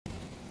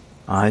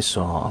I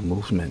saw a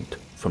movement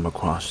from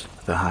across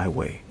the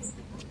highway.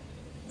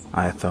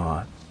 I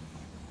thought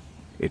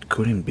it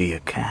couldn't be a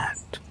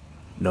cat.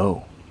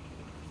 No,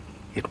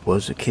 it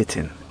was a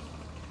kitten,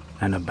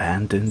 an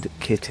abandoned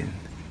kitten.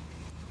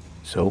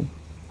 So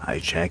I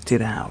checked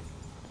it out,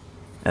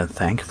 and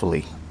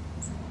thankfully,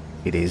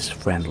 it is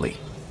friendly.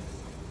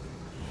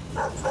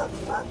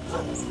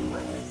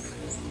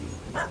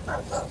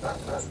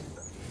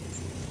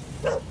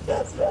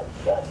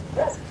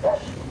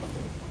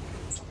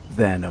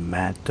 Then a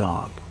mad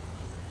dog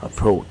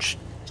approached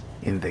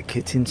in the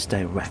kitten's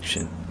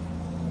direction.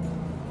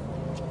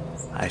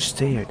 I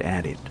stared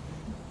at it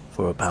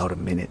for about a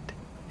minute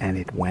and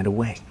it went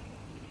away.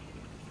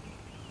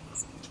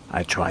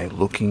 I tried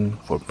looking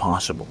for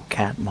possible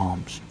cat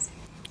moms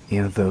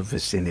in the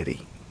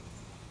vicinity,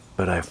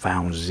 but I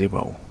found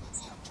zero.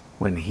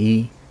 When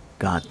he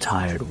got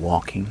tired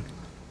walking,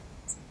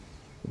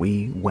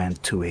 we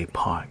went to a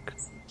park.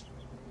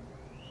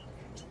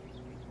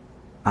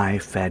 I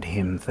fed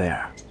him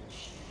there.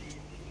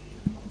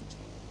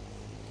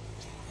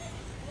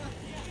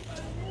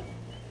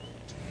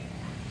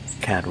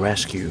 Cat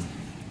rescue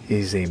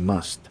is a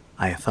must,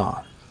 I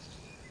thought.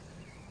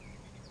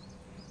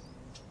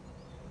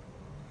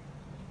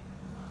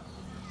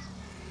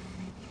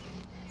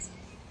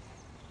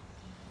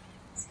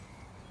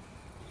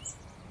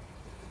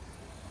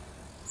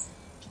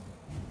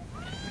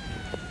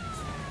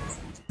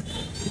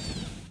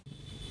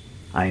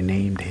 I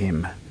named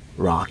him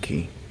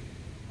Rocky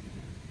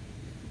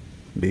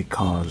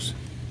because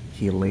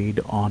he laid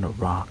on a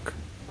rock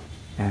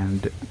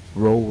and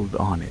rolled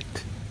on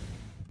it.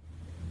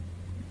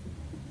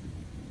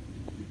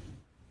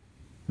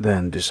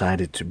 Then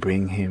decided to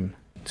bring him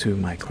to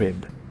my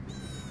crib.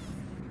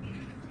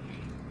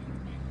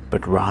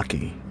 But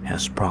Rocky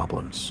has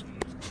problems.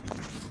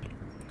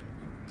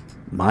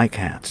 My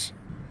cats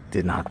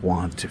did not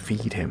want to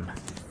feed him,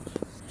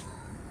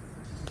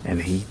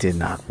 and he did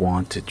not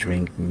want to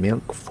drink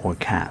milk for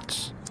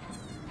cats.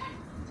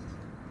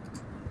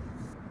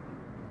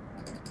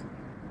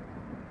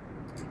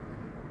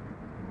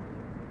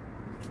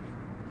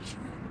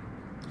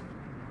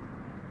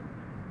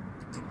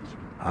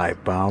 I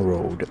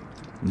borrowed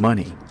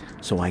money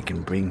so I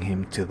can bring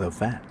him to the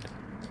vet.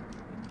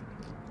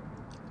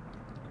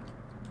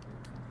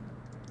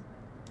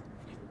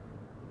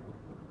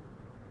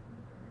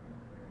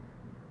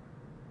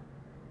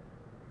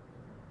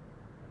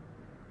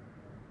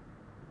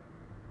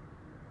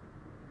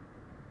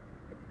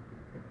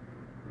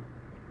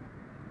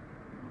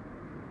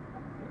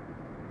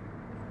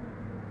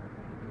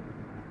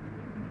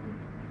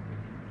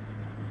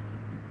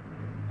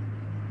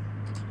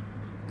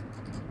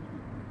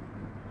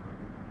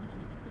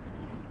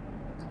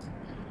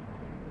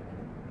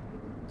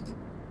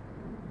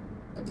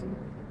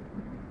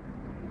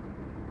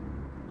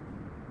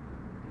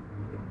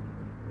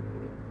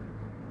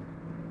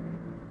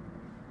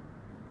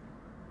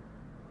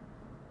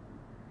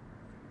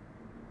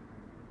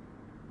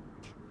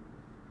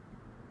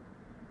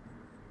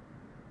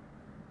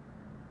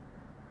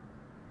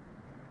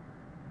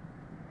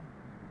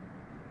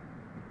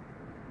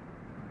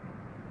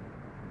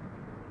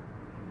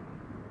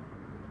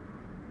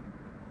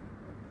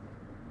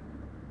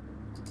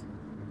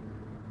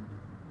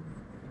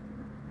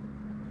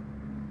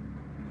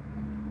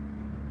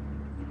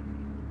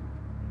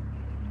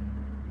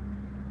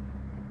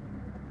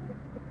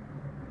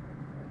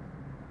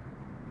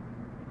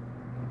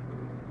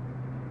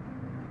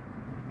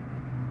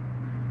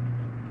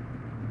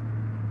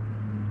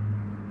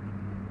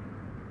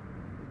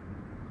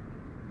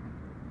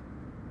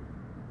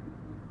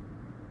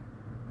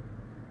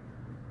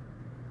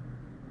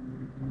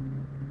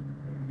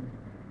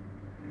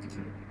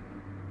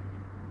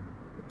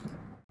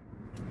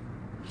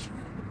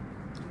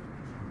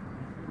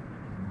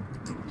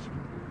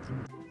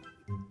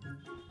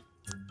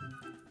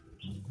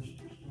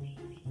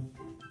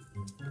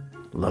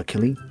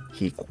 Luckily,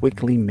 he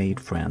quickly made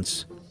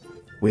friends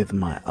with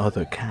my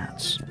other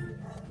cats.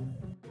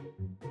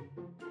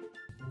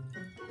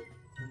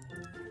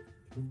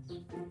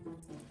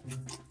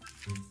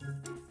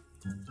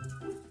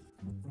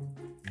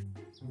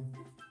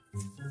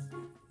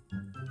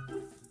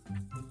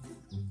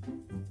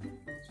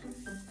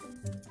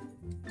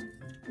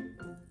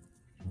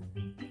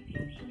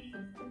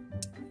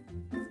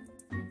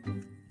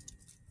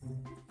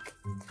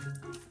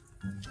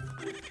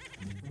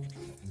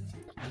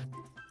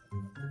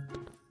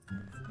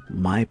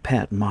 My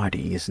pet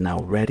Marty is now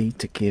ready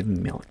to give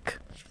milk.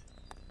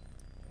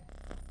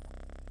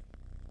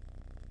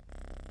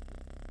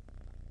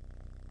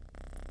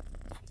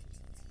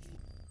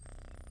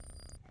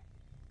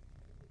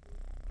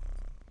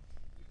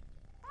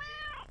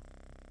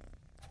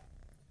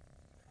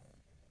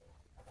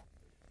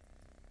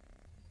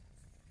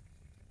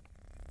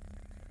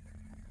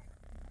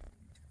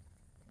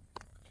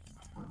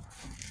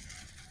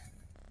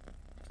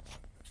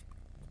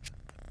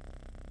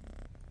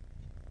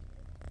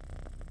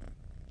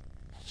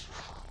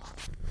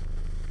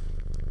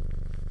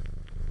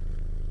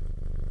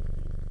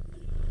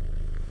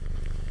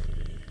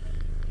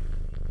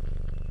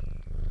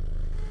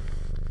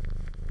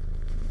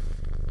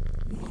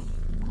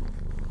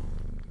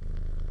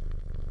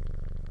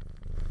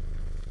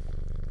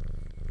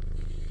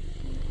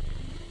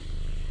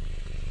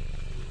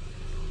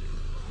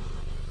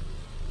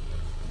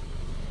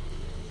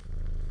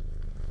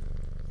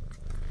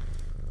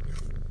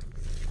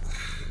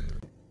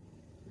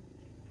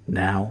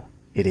 Now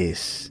it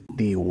is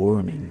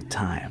deworming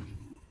time.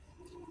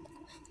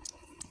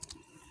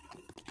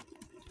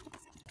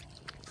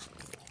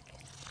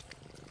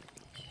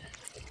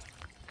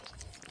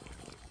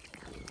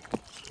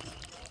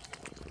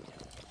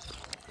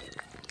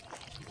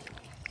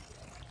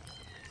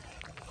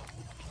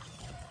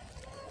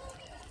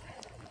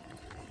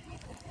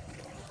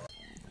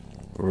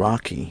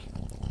 Rocky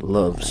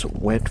loves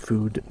wet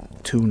food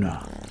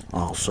tuna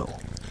also.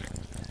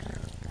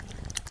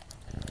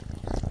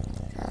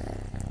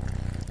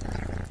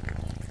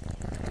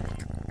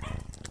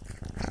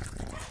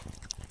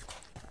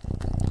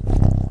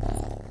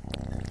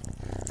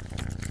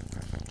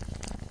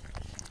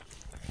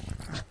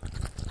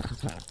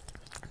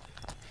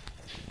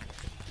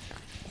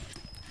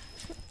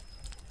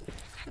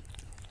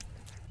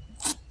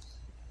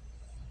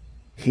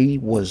 He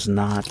was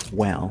not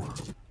well,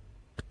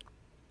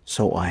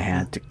 so I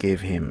had to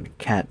give him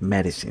cat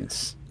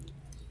medicines.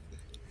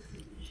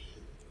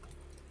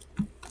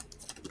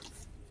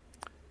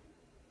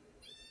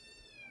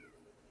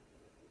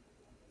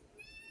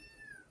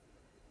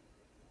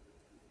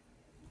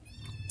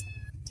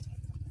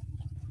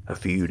 A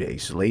few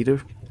days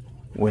later,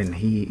 when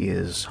he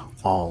is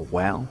all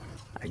well,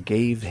 I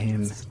gave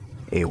him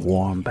a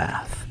warm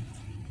bath.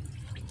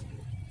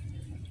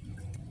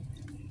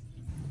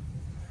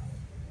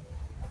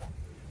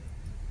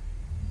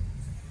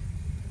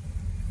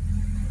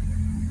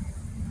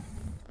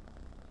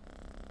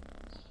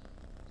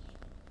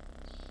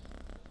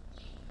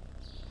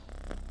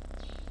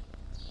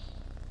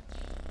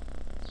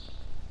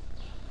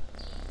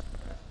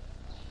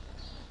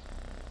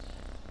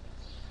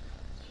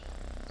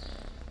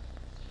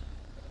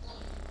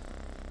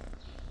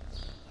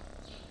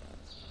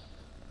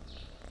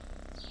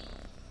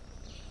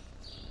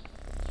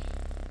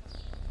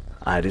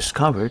 I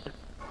discovered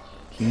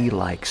he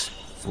likes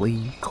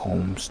flea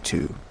combs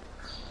too.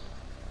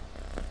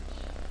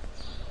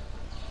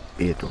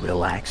 It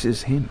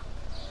relaxes him.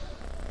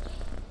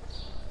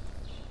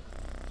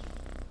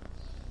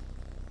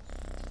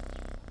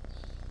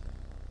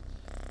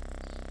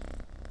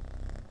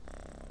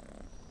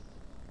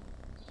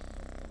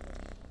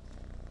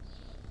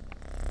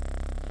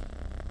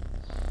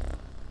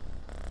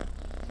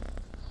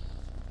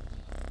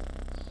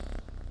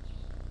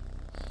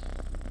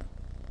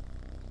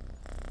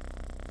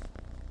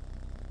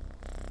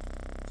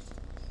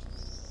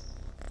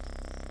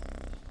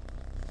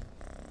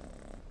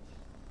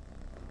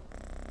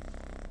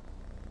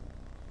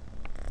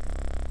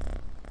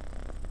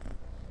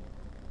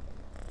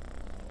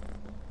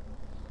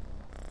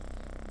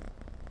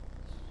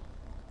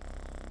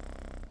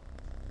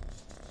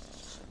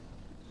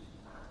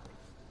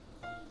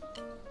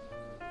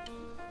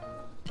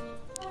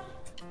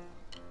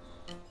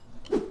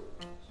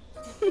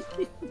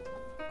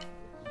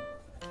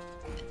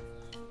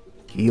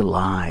 He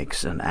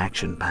likes an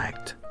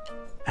action-packed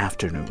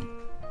afternoon.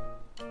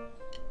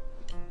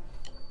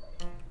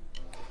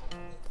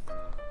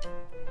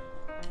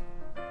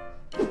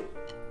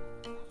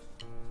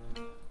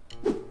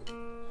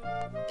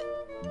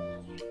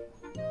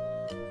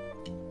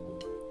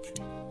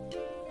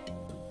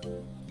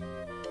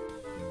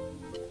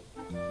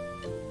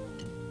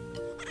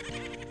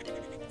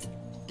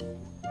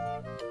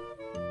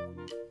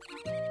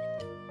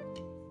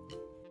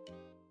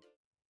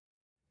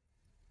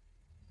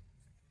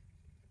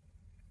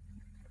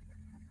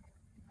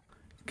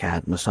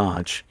 Cat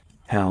massage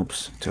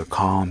helps to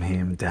calm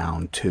him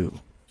down too.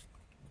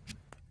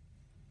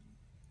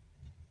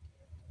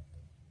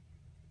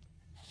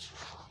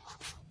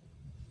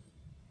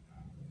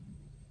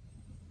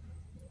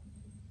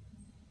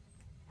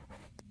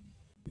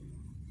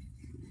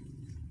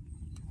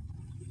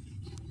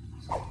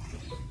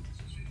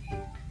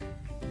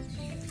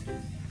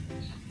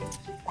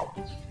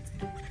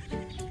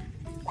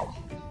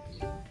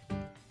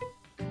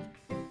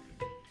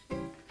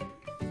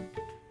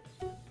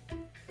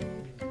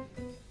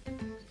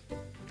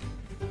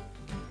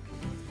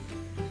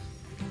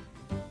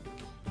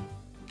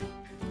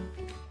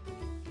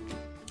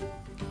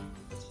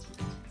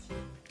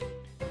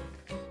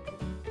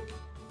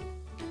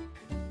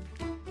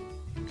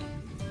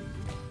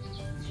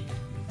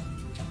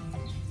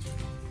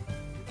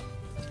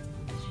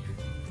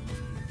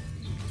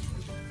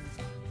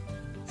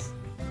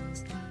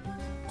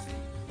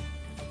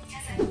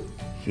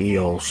 He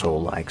also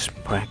likes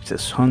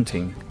practice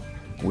hunting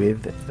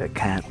with the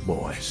cat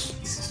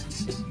boys.